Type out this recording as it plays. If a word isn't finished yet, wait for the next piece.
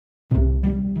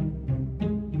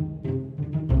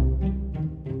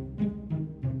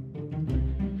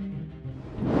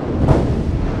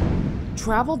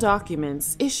Travel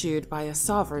documents issued by a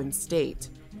sovereign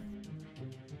state.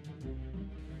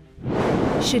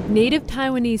 Should native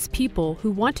Taiwanese people who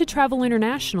want to travel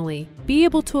internationally be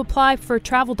able to apply for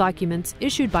travel documents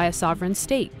issued by a sovereign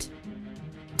state?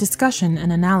 Discussion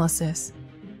and analysis.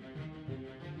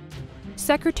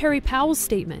 Secretary Powell's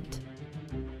statement.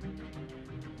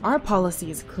 Our policy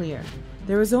is clear.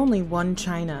 There is only one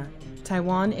China.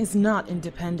 Taiwan is not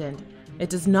independent. It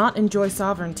does not enjoy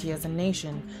sovereignty as a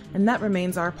nation, and that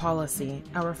remains our policy,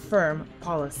 our firm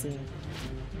policy.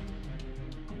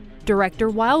 Director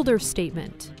Wilder's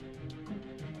statement.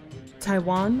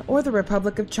 Taiwan, or the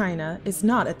Republic of China, is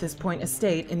not at this point a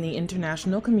state in the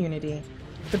international community.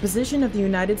 The position of the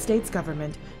United States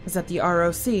government is that the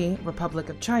ROC, Republic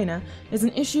of China, is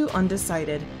an issue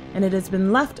undecided, and it has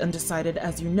been left undecided,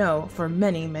 as you know, for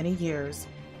many, many years.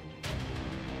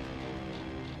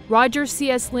 Roger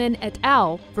C.S. Lin et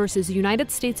al. Versus United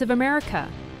States of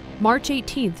America, March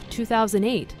 18,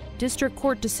 2008, District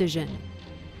Court decision.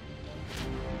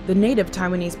 The native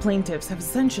Taiwanese plaintiffs have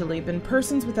essentially been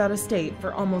persons without a state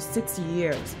for almost 60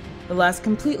 years. The last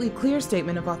completely clear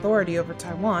statement of authority over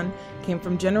Taiwan came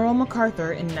from General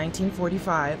MacArthur in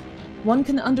 1945. One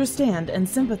can understand and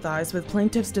sympathize with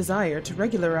plaintiffs' desire to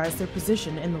regularize their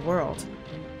position in the world.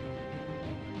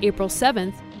 April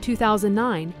 7,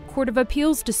 2009, Court of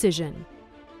Appeals decision.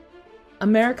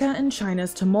 America and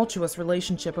China's tumultuous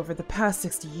relationship over the past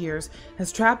 60 years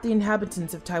has trapped the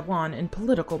inhabitants of Taiwan in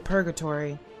political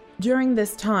purgatory. During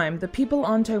this time, the people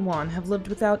on Taiwan have lived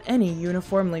without any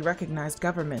uniformly recognized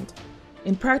government.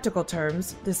 In practical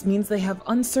terms, this means they have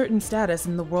uncertain status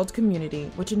in the world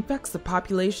community, which infects the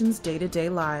population's day-to-day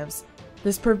lives.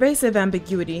 This pervasive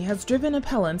ambiguity has driven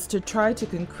appellants to try to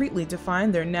concretely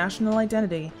define their national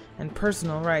identity and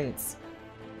personal rights.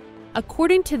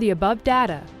 According to the above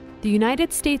data, the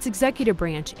United States Executive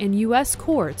Branch and U.S.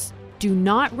 courts do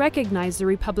not recognize the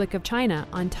Republic of China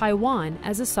on Taiwan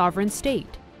as a sovereign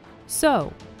state.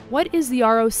 So, what is the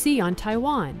ROC on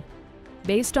Taiwan?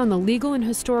 Based on the legal and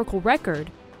historical record,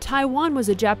 Taiwan was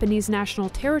a Japanese national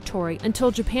territory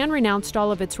until Japan renounced all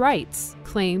of its rights,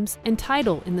 claims, and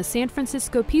title in the San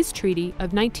Francisco Peace Treaty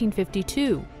of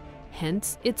 1952.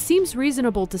 Hence, it seems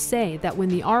reasonable to say that when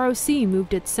the ROC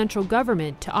moved its central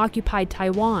government to occupy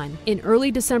Taiwan in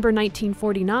early December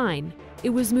 1949, it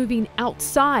was moving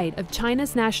outside of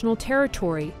China's national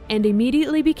territory and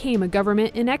immediately became a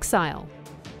government in exile.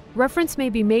 Reference may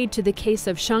be made to the case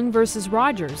of Sheng v.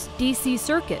 Rogers, D.C.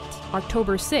 Circuit,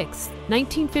 October 6,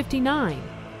 1959,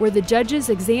 where the judges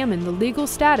examined the legal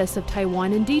status of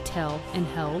Taiwan in detail and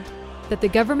held that the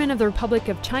government of the Republic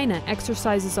of China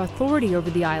exercises authority over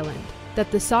the island, that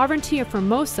the sovereignty of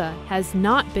Formosa has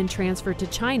not been transferred to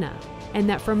China, and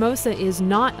that Formosa is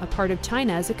not a part of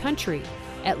China as a country,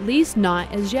 at least not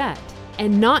as yet,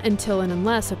 and not until and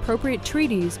unless appropriate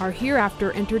treaties are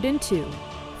hereafter entered into.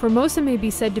 Formosa may be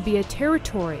said to be a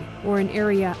territory or an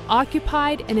area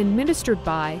occupied and administered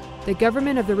by the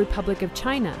government of the Republic of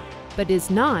China, but is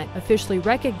not officially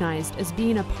recognized as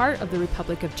being a part of the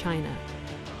Republic of China.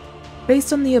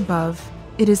 Based on the above,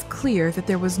 it is clear that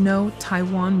there was no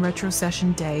Taiwan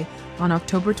retrocession day on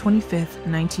October 25,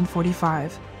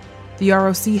 1945. The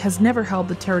ROC has never held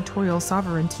the territorial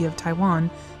sovereignty of Taiwan,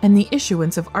 and the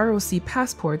issuance of ROC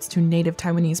passports to native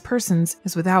Taiwanese persons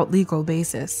is without legal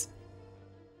basis.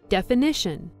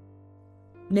 Definition.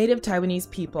 Native Taiwanese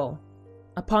people.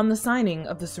 Upon the signing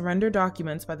of the surrender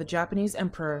documents by the Japanese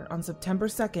Emperor on September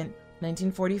 2,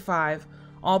 1945,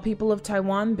 all people of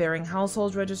Taiwan bearing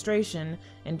household registration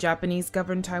in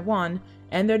Japanese-governed Taiwan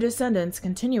and their descendants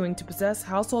continuing to possess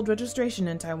household registration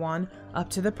in Taiwan up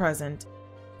to the present.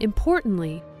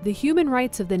 Importantly, the human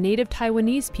rights of the native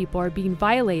Taiwanese people are being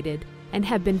violated and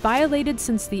have been violated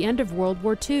since the end of World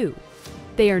War II.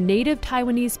 They are native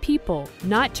Taiwanese people,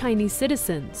 not Chinese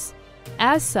citizens.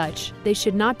 As such, they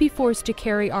should not be forced to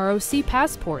carry ROC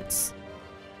passports.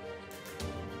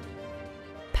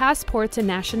 Passports and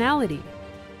nationality.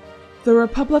 The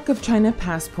Republic of China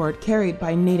passport carried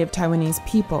by native Taiwanese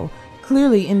people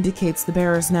clearly indicates the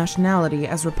bearer's nationality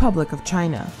as Republic of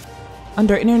China.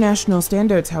 Under international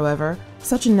standards, however,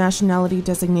 such a nationality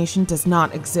designation does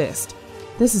not exist.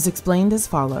 This is explained as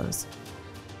follows.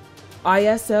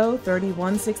 ISO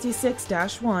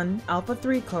 3166-1 Alpha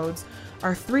 3 codes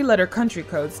are three-letter country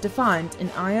codes defined in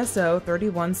ISO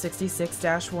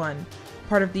 3166-1,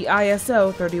 part of the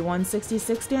ISO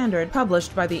 3166 standard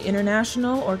published by the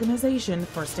International Organization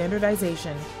for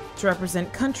Standardization to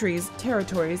represent countries,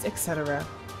 territories, etc.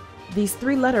 These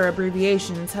three-letter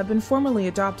abbreviations have been formally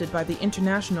adopted by the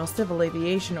International Civil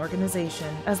Aviation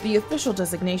Organization as the official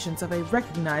designations of a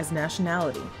recognized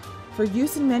nationality. for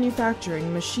use in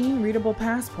manufacturing machine-readable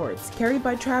passports carried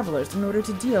by travelers in order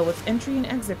to deal with entry and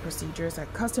exit procedures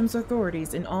at customs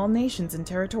authorities in all nations and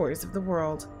territories of the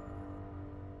world.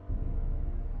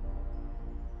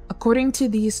 According to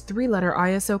these three-letter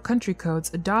ISO country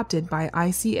codes adopted by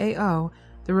ICAO,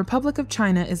 the Republic of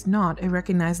China is not a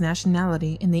recognized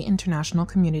nationality in the international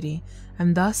community,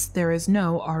 and thus there is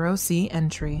no ROC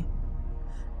entry.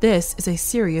 This is a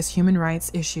serious human rights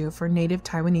issue for native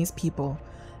Taiwanese people,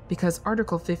 because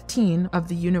Article 15 of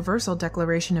the Universal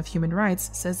Declaration of Human Rights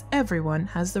says everyone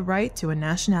has the right to a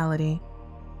nationality.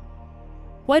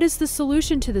 What is the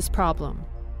solution to this problem?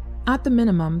 At the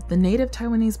minimum, the native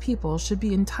Taiwanese people should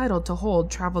be entitled to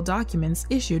hold travel documents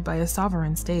issued by a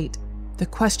sovereign state. The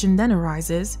question then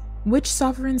arises, which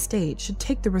sovereign state should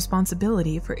take the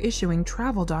responsibility for issuing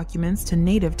travel documents to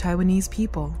native Taiwanese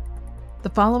people? The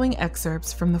following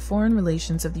excerpts from the Foreign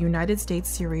Relations of the United States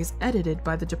series edited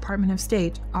by the Department of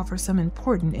State offer some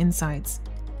important insights.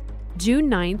 June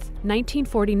 9,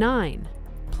 1949.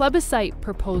 Plebiscite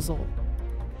proposal.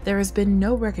 There has been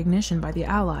no recognition by the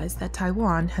Allies that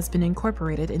Taiwan has been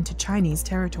incorporated into Chinese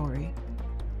territory.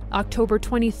 October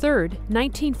 23,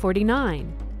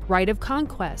 1949. Right of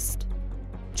conquest.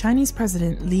 Chinese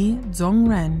President Li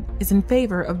Zhongren is in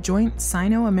favor of joint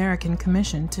Sino-American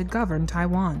Commission to govern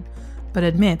Taiwan, but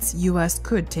admits U.S.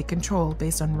 could take control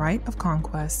based on right of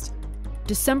conquest.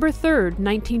 December 3,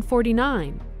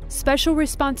 1949. Special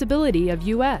responsibility of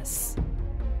U.S.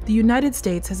 The United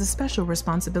States has a special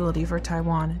responsibility for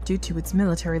Taiwan due to its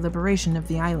military liberation of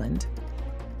the island.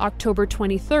 October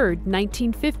 23,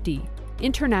 1950.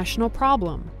 International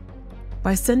problem.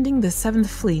 By sending the 7th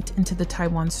Fleet into the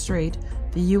Taiwan Strait,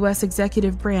 the U.S.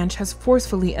 executive branch has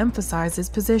forcefully emphasized its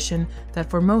position that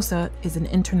Formosa is an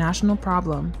international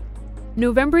problem.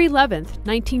 November 11,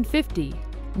 1950.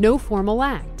 No formal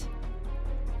act.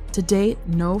 To date,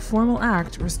 no formal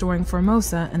act restoring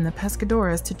Formosa and the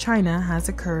Pescadores to China has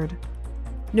occurred.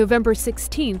 November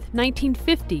 16,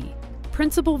 1950.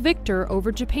 Principal victor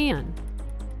over Japan.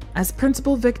 As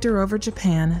principal victor over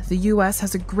Japan, the U.S.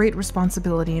 has a great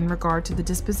responsibility in regard to the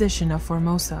disposition of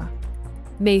Formosa.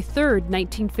 May 3,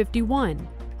 1951.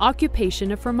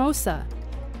 Occupation of Formosa.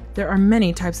 There are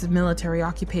many types of military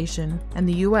occupation, and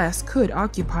the U.S. could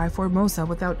occupy Formosa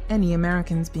without any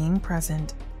Americans being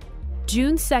present.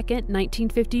 June 2,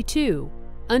 1952.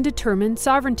 Undetermined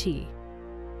sovereignty.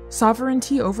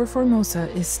 Sovereignty over Formosa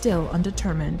is still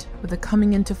undetermined, with the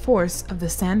coming into force of the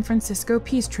San Francisco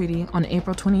Peace Treaty on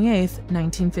April 28,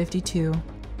 1952.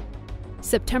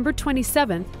 September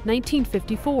 27,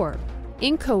 1954.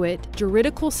 Inchoate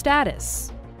juridical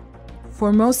status.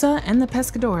 Formosa and the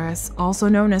Pescadores, also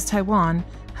known as Taiwan,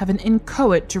 have an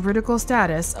inchoate juridical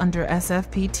status under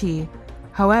SFPT.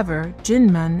 However,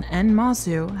 Jinmen and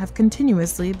Masu have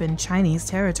continuously been Chinese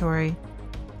territory.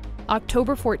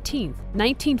 October 14,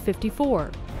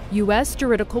 1954. U.S.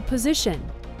 juridical position.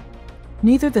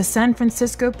 Neither the San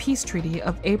Francisco Peace Treaty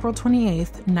of April 28,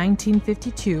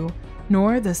 1952,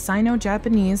 nor the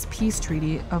Sino-Japanese Peace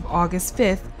Treaty of August 5,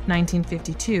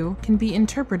 1952, can be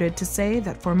interpreted to say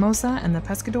that Formosa and the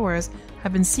Pescadores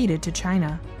have been ceded to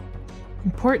China.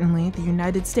 Importantly, the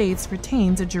United States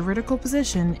retains a juridical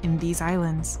position in these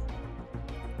islands.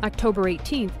 October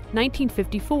 18,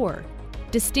 1954.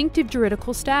 Distinctive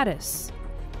juridical status.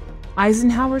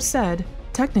 Eisenhower said,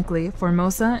 technically,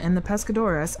 Formosa and the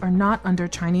Pescadores are not under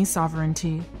Chinese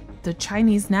sovereignty. The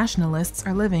Chinese nationalists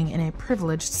are living in a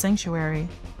privileged sanctuary.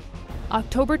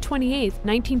 October 28,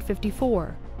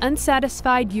 1954.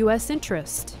 Unsatisfied U.S.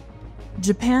 interest.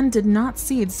 Japan did not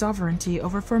cede sovereignty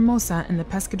over Formosa and the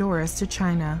Pescadores to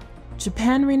China.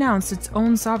 Japan renounced its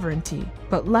own sovereignty,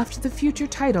 but left the future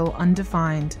title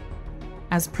undefined.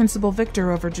 As principal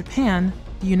victor over Japan,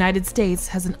 the United States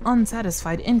has an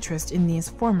unsatisfied interest in these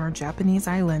former Japanese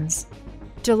islands.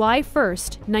 July 1,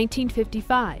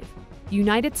 1955.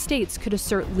 United States could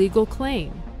assert legal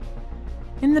claim.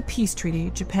 In the peace treaty,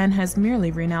 Japan has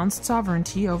merely renounced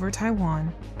sovereignty over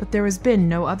Taiwan, but there has been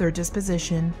no other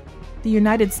disposition. The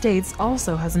United States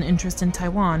also has an interest in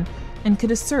Taiwan and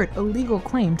could assert a legal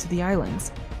claim to the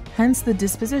islands. Hence, the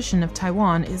disposition of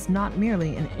Taiwan is not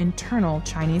merely an internal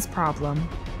Chinese problem.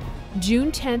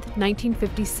 June 10,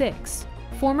 1956.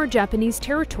 Former Japanese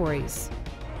territories.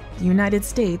 The United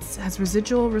States has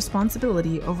residual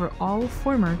responsibility over all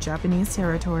former Japanese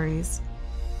territories.